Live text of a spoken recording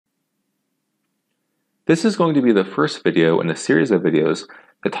This is going to be the first video in a series of videos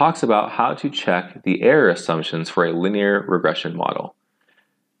that talks about how to check the error assumptions for a linear regression model.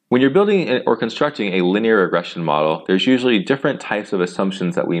 When you're building or constructing a linear regression model, there's usually different types of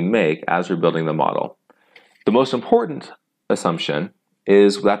assumptions that we make as we're building the model. The most important assumption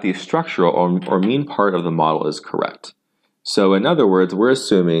is that the structural or mean part of the model is correct. So in other words, we're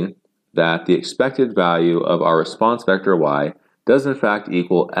assuming that the expected value of our response vector y does in fact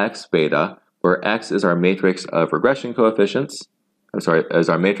equal x beta, where x is our matrix of regression coefficients, is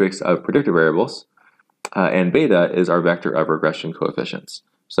our matrix of predictor variables, and beta is our vector of regression coefficients.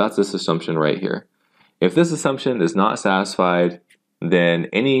 So that's this assumption right here. If this assumption is not satisfied, then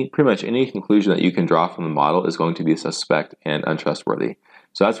pretty much any conclusion that you can draw from the model is going to be suspect and untrustworthy.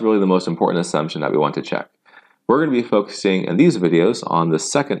 So that's really the most important assumption that we want to check. We're going to be focusing in these videos on the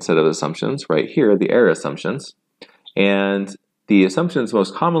second set of assumptions right here, the error assumptions. And the assumptions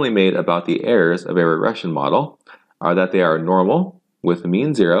most commonly made about the errors of a regression model are that they are normal with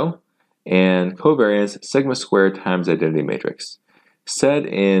mean 0 and covariance sigma squared times identity matrix. Said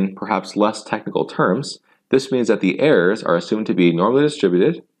in perhaps less technical terms, this means that the errors are assumed to be normally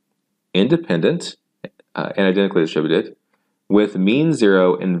distributed, independent, and identically distributed, with mean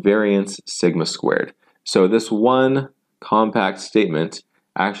 0 and variance sigma squared. So this one compact statement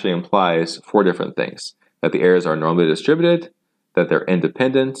actually implies 4 different things: that the errors are normally distributed, that they're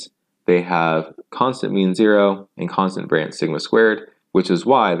independent, they have constant mean 0 and constant variance sigma squared, which is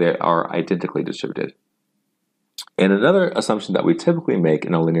why they are identically distributed. And another assumption that we typically make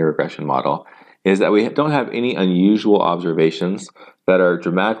in a linear regression model is that we don't have any unusual observations that are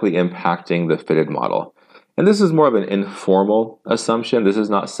dramatically impacting the fitted model. And this is more of an informal assumption. This is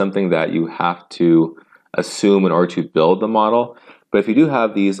not something that you have to assume in order to build the model. But if you do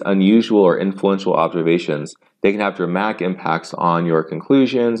have these unusual or influential observations, they can have dramatic impacts on your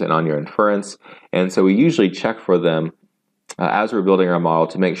conclusions and on your inference. And so we usually check for them as we're building our model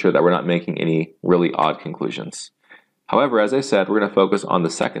to make sure that we're not making any really odd conclusions. However, as I said, we're going to focus on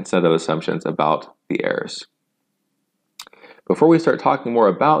the second set of assumptions about the errors. Before we start talking more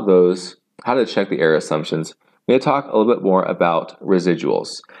about those, how to check the error assumptions, we're going to talk a little bit more about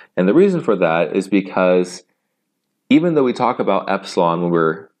residuals. And the reason for that is because even though we talk about epsilon when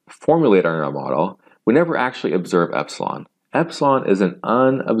we're formulating our model, we never actually observe epsilon. Epsilon is an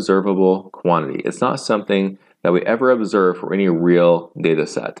unobservable quantity. It's not something that we ever observe for any real data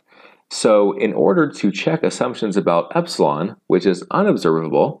set. So in order to check assumptions about epsilon, which is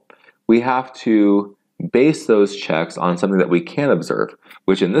unobservable, we have to base those checks on something that we can observe,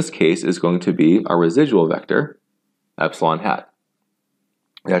 which in this case is going to be our residual vector, epsilon hat.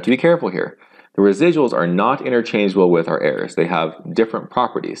 We have to be careful here. The residuals are not interchangeable with our errors. They have different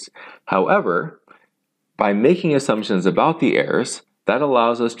properties. However, by making assumptions about the errors, that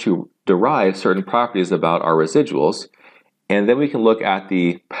allows us to derive certain properties about our residuals, and then we can look at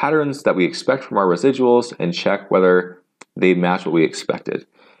the patterns that we expect from our residuals and check whether they match what we expected.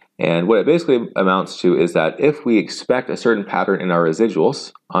 And what it basically amounts to is that if we expect a certain pattern in our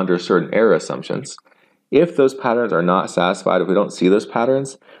residuals under certain error assumptions, if those patterns are not satisfied, if we don't see those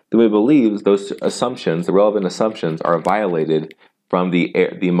patterns, then we believe those assumptions, the relevant assumptions, are violated from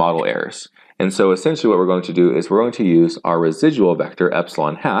the model errors. And so essentially what we're going to do is we're going to use our residual vector,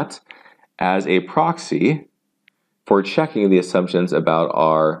 epsilon hat, as a proxy for checking the assumptions about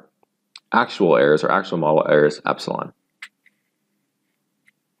our actual errors or actual model errors, epsilon.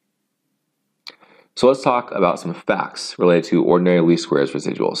 So let's talk about some facts related to ordinary least squares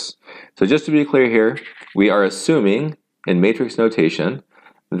residuals. So just to be clear here, we are assuming in matrix notation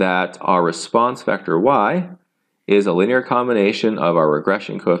that our response vector y is a linear combination of our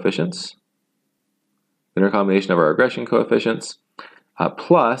regression coefficients,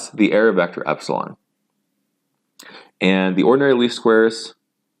 plus the error vector epsilon. And the ordinary least squares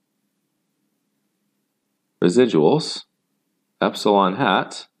residuals, epsilon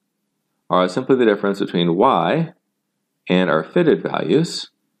hat, are simply the difference between y and our fitted values,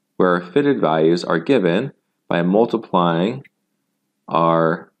 where our fitted values are given by multiplying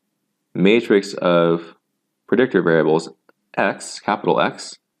our matrix of predictor variables x, capital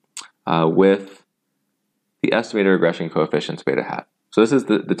X, with the estimated regression coefficients beta hat. So this is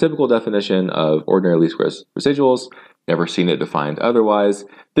the typical definition of ordinary least squares residuals. Never seen it defined otherwise,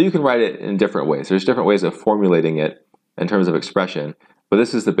 but you can write it in different ways. There's different ways of formulating it in terms of expression, but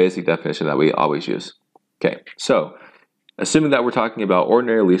this is the basic definition that we always use. Okay, so assuming that we're talking about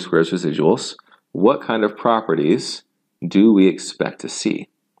ordinary least squares residuals, what kind of properties do we expect to see?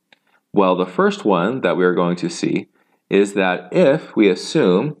 Well, the first one that we're going to see is that if we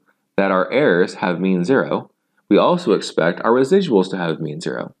assume that our errors have mean 0, we also expect our residuals to have mean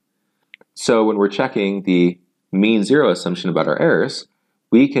 0. So when we're checking the mean 0 assumption about our errors,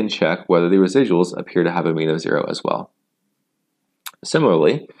 we can check whether the residuals appear to have a mean of 0 as well.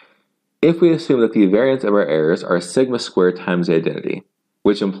 Similarly, if we assume that the variance of our errors are sigma squared times the identity,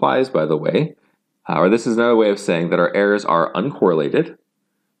 which implies, by the way, or this is another way of saying that our errors are uncorrelated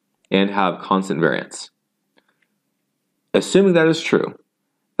and have constant variance. Assuming that is true,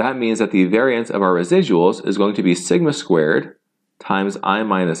 that means that the variance of our residuals is going to be sigma squared times I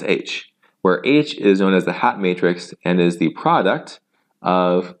minus h, where h is known as the hat matrix and is the product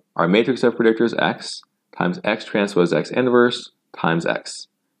of our matrix of predictors x times x transpose x inverse times x.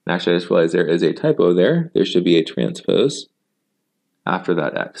 And actually, I just realized there is a typo there. There should be a transpose after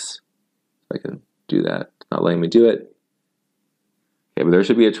that x. If I can do that, it's not letting me do it. Okay, but there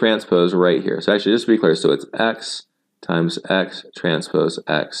should be a transpose right here. So actually, just to be clear, so it's x times x transpose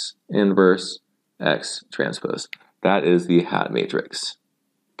x inverse x transpose. That is the hat matrix.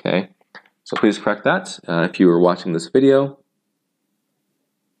 Okay, so please correct that if you were watching this video.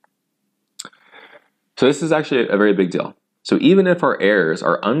 So this is actually a very big deal. So even if our errors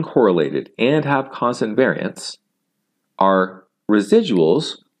are uncorrelated and have constant variance, our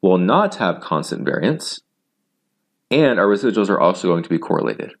residuals will not have constant variance, and our residuals are also going to be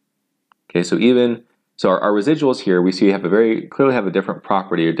correlated. Okay, so our residuals here, we see clearly have a different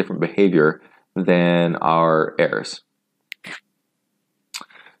property or different behavior than our errors.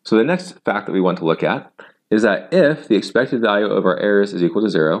 So the next fact that we want to look at is that if the expected value of our errors is equal to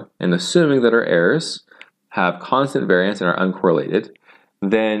 0, and assuming that our errors have constant variance and are uncorrelated,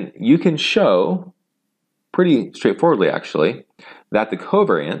 then you can show, pretty straightforwardly actually, that the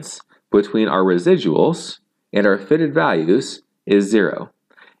covariance between our residuals and our fitted values is 0.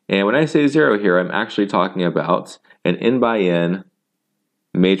 And when I say 0 here, I'm actually talking about an n by n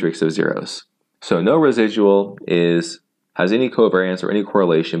matrix of zeros. So no residual has any covariance or any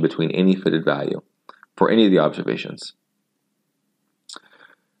correlation between any fitted value for any of the observations.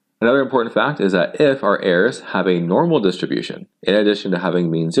 Another important fact is that if our errors have a normal distribution, in addition to having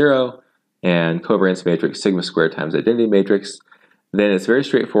mean 0 and covariance matrix sigma squared times identity matrix, then it's very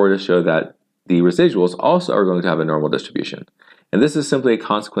straightforward to show that the residuals also are going to have a normal distribution. And this is simply a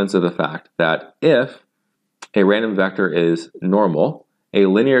consequence of the fact that if a random vector is normal, a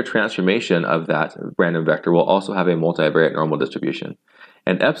linear transformation of that random vector will also have a multivariate normal distribution.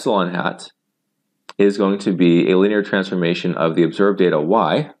 And epsilon hat is going to be a linear transformation of the observed data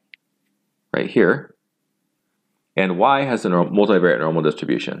y, right here, and y has a multivariate normal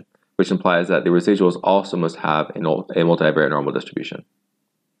distribution, which implies that the residuals also must have a multivariate normal distribution.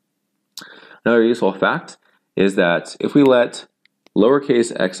 Another useful fact is that if we let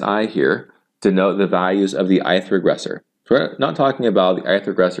lowercase xi here denote the values of the ith regressor, so we're not talking about the ith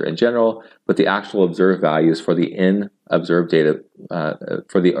regressor in general, but the actual observed values for the n observed data,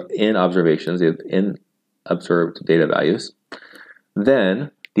 for the n observations, the n observed data values,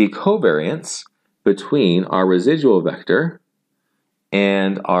 then the covariance between our residual vector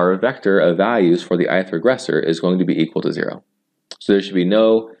and our vector of values for the ith regressor is going to be equal to 0. So there should be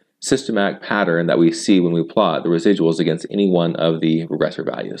no systematic pattern that we see when we plot the residuals against any one of the regressor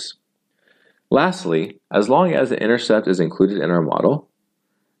values. Lastly, as long as the intercept is included in our model,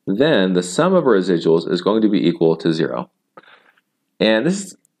 then the sum of our residuals is going to be equal to 0. And this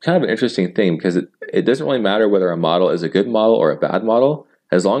is kind of an interesting thing because it doesn't really matter whether a model is a good model or a bad model.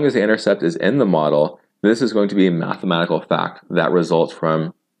 As long as the intercept is in the model, this is going to be a mathematical fact that results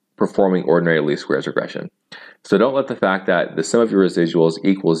from performing ordinary least squares regression. So don't let the fact that the sum of your residuals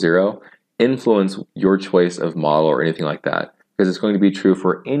equals 0 influence your choice of model or anything like that, because it's going to be true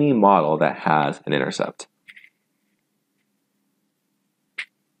for any model that has an intercept.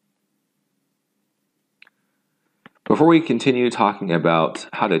 Before we continue talking about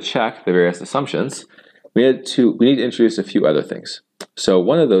how to check the various assumptions, we need to introduce a few other things. So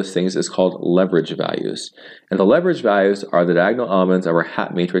one of those things is called leverage values. And the leverage values are the diagonal elements of our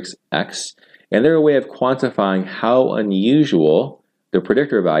hat matrix X, and they're a way of quantifying how unusual the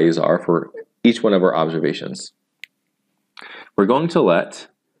predictor values are for each one of our observations. We're going to let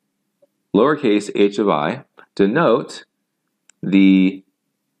lowercase h of I denote the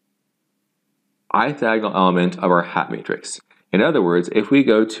ith diagonal element of our hat matrix. In other words, if we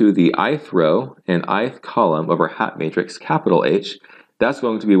go to the ith row and ith column of our hat matrix, capital H, that's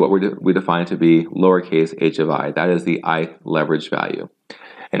going to be what we define to be lowercase h of I. That is the ith leverage value.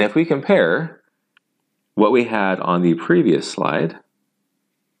 And if we compare what we had on the previous slide,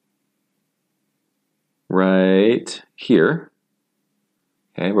 right here,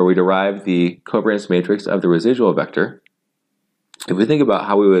 okay, where we derived the covariance matrix of the residual vector, if we think about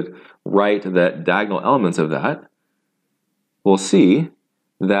how we would write the diagonal elements of that, we'll see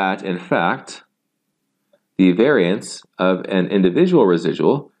that, in fact, the variance of an individual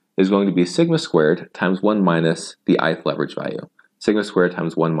residual is going to be sigma squared times 1 minus the ith leverage value. Sigma squared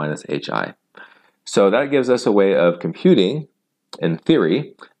times 1 minus hi. So that gives us a way of computing, in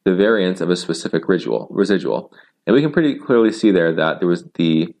theory, the variance of a specific residual. And we can pretty clearly see there that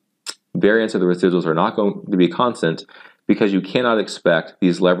the variance of the residuals are not going to be constant because you cannot expect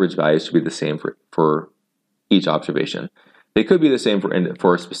these leverage values to be the same for each observation. They could be the same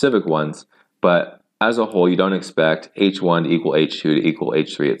for specific ones, but as a whole, you don't expect h1 to equal h2 to equal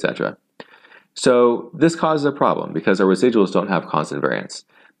h3, etc. So this causes a problem because our residuals don't have constant variance.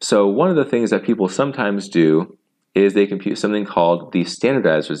 So one of the things that people sometimes do is they compute something called the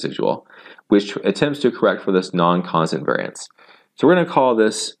standardized residual, which attempts to correct for this non-constant variance. So we're going to call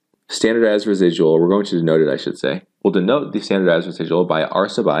this standardized residual. We're going to denote it, I should say. We'll denote the standardized residual by r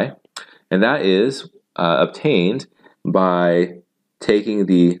sub I, and that is obtained by taking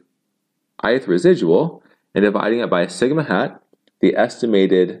the ith residual and dividing it by sigma hat, the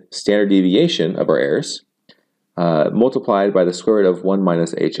estimated standard deviation of our errors, multiplied by the square root of 1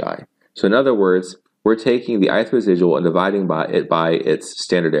 minus hi. So in other words, we're taking the ith residual and dividing it by its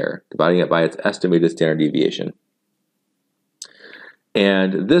standard error, dividing it by its estimated standard deviation.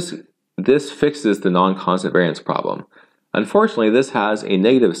 And this fixes the non-constant variance problem. Unfortunately, this has a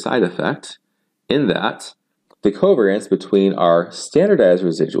negative side effect in that the covariance between our standardized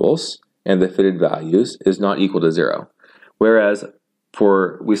residuals and the fitted values is not equal to 0. Whereas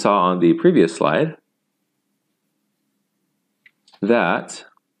we saw on the previous slide that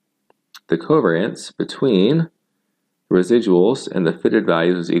the covariance between residuals and the fitted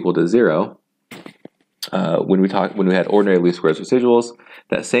values is equal to 0. When we had ordinary least squares residuals,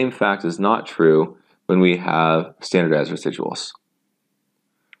 that same fact is not true when we have standardized residuals.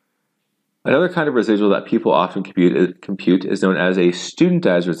 Another kind of residual that people often compute is known as a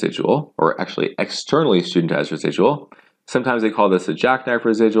studentized residual, or actually externally studentized residual. Sometimes they call this a Jackknife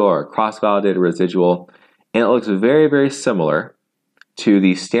residual or a cross-validated residual, and it looks very, very similar to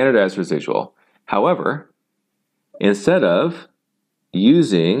the standardized residual. However, instead of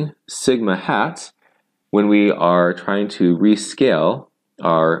using sigma hat when we are trying to rescale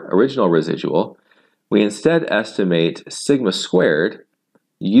our original residual, we instead estimate sigma squared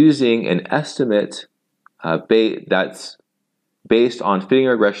using an estimate that's based on fitting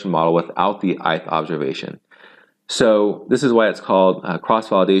a regression model without the ith observation. So this is why it's called the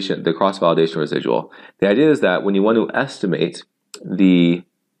cross-validation residual. The idea is that when you want to estimate the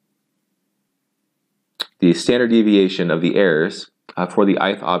standard deviation of the errors for the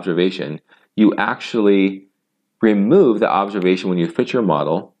ith observation, you actually remove the observation when you fit your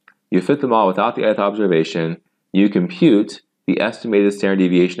model. You fit the model without the ith observation. You compute the estimated standard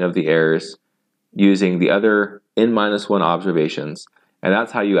deviation of the errors using the other n-1 observations, and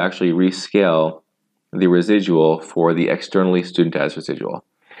that's how you actually rescale the residual for the externally studentized residual.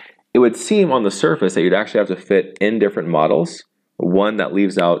 It would seem on the surface that you'd actually have to fit n different models, one that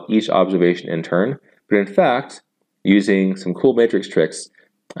leaves out each observation in turn, but in fact, using some cool matrix tricks,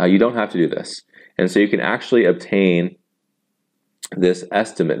 you don't have to do this. And so you can actually obtain this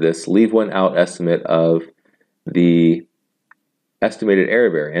estimate, this leave one out estimate of the estimated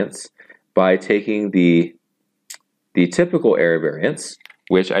error variance by taking the typical error variance,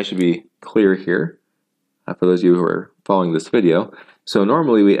 which I should be clear here for those of you who are following this video. So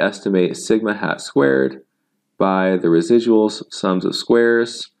normally we estimate sigma hat squared by the residuals sums of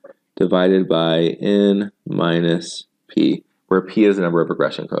squares divided by n minus p, where p is the number of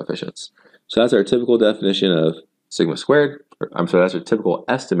regression coefficients. So that's our typical definition of sigma squared. That's our typical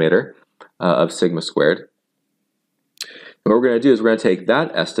estimator of sigma squared. And what we're going to do is we're going to take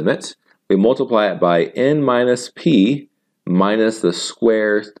that estimate, we multiply it by n minus p minus the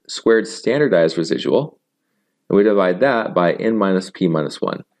squared standardized residual, and we divide that by n minus p minus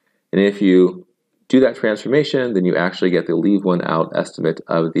 1. And if you do that transformation, then you actually get the leave one out estimate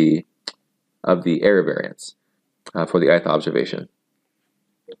of the error variance for the ith observation.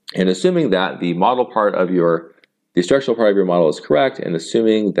 And assuming that the structural part of your model is correct, and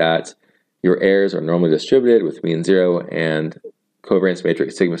assuming that your errors are normally distributed with mean 0 and covariance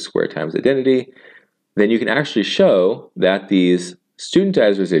matrix sigma squared times identity, then you can actually show that these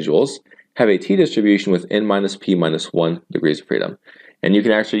studentized residuals have a t-distribution with n minus p minus 1 degrees of freedom. And you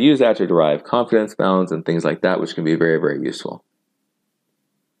can actually use that to derive confidence bounds and things like that, which can be very, very useful.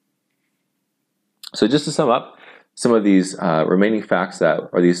 So just to sum up some of these remaining facts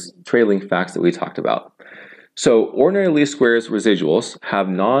these trailing facts that we talked about. So ordinary least squares residuals have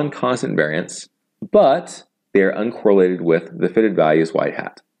non-constant variance, but they are uncorrelated with the fitted values white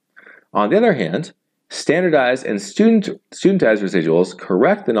hat. On the other hand, Standardized and studentized residuals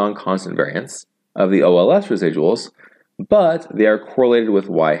correct the non-constant variance of the OLS residuals, but they are correlated with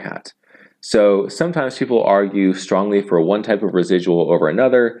y hat. So sometimes people argue strongly for one type of residual over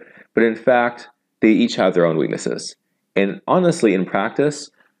another, but in fact, they each have their own weaknesses. And honestly, in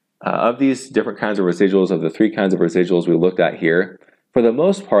practice, of these different kinds of residuals, of the three kinds of residuals we looked at here, for the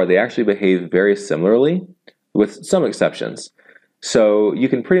most part, they actually behave very similarly, with some exceptions. So you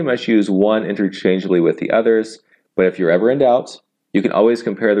can pretty much use one interchangeably with the others, but if you're ever in doubt, you can always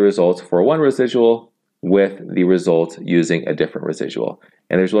compare the results for one residual with the result using a different residual.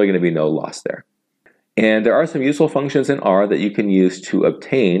 And there's really going to be no loss there. And there are some useful functions in R that you can use to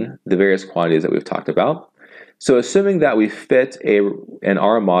obtain the various quantities that we've talked about. So assuming that we fit an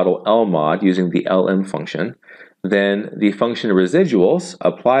R model L mod using the LM function, then the function residuals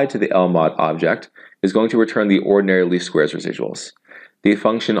applied to the L mod object is going to return the ordinary least squares residuals. The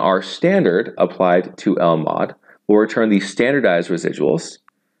function R standard applied to L mod will return the standardized residuals.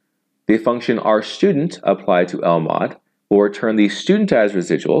 The function R student applied to L mod will return the studentized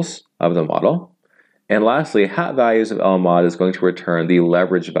residuals of the model. And lastly, hat values of L mod is going to return the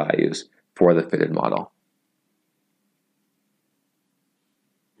leverage values for the fitted model.